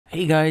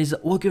Hey guys,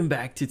 welcome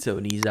back to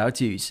Tony's How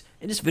To's.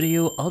 In this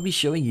video, I'll be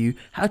showing you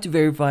how to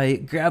verify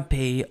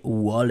Grabpay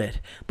Wallet.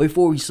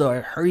 Before we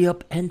start, hurry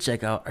up and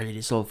check out our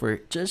latest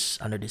offer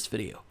just under this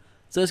video.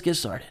 So let's get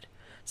started.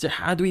 So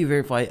how do we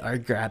verify our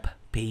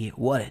Grabpay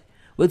Wallet?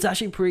 Well, it's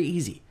actually pretty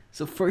easy.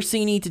 So first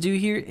thing you need to do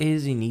here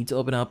is you need to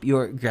open up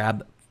your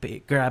Grab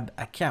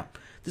account.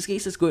 In this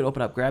case, let's go and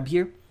open up Grab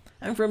here.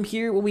 And from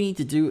here, what we need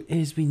to do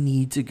is we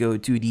need to go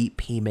to the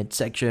payment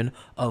section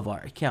of our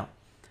account.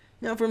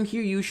 Now from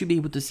here, you should be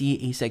able to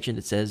see a section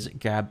that says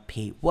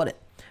Grabpay Wallet.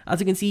 As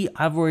you can see,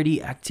 I've already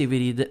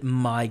activated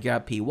my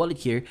Grabpay Wallet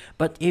here,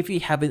 but if you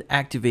haven't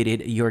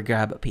activated your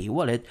Grabpay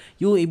Wallet,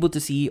 you'll able to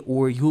see,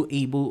 or you'll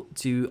able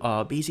to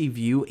basically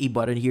view a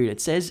button here that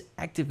says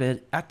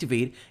activate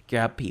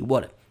Grabpay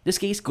Wallet. In this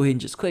case, go ahead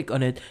and just click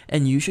on it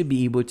and you should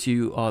be able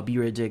to be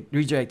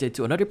redirected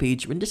to another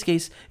page. In this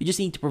case, you just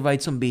need to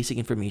provide some basic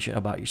information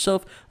about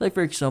yourself, like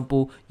for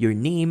example, your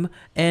name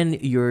and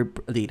your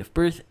date of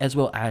birth, as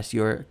well as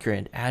your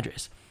current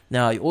address.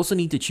 Now, you also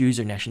need to choose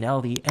your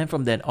nationality, and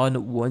from then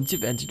on, once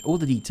you've entered all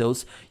the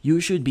details, you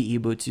should be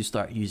able to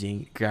start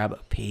using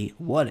Grabpay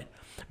Wallet.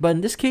 But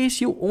in this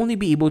case, you'll only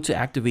be able to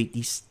activate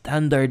the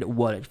standard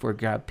wallet for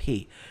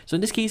GrabPay. So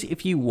in this case,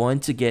 if you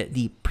want to get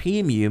the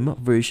premium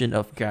version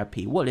of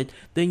GrabPay Wallet,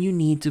 then you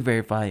need to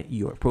verify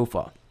your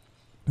profile.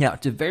 Now,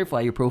 to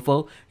verify your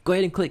profile, go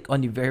ahead and click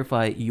on the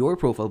Verify Your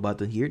Profile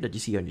button here that you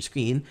see on your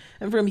screen.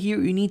 And from here,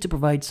 you need to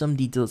provide some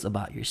details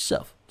about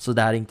yourself. So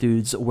that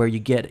includes where you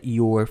get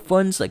your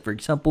funds. Like for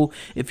example,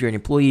 if you're an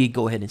employee,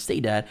 go ahead and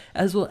state that,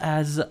 as well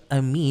as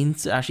a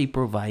means to actually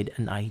provide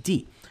an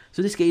ID. So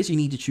in this case, you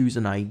need to choose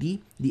an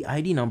ID, the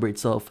ID number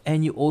itself,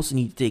 and you also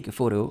need to take a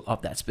photo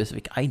of that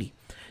specific ID.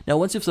 Now,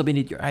 once you've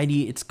submitted your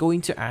ID, it's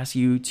going to ask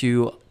you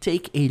to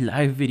take a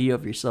live video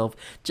of yourself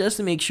just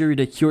to make sure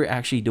that you're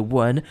actually the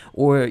one,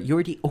 or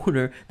you're the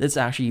owner that's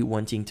actually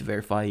wanting to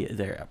verify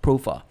their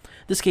profile.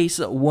 In this case,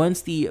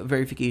 once the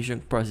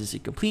verification process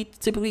is complete,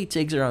 typically it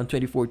takes around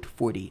 24 to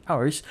 48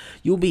 hours,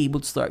 you'll be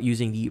able to start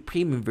using the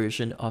premium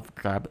version of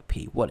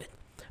Grabpay Wallet.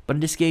 But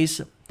in this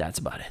case, that's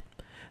about it.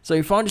 So if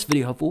you found this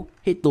video helpful,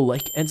 hit the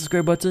like and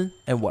subscribe button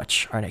and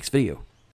watch our next video.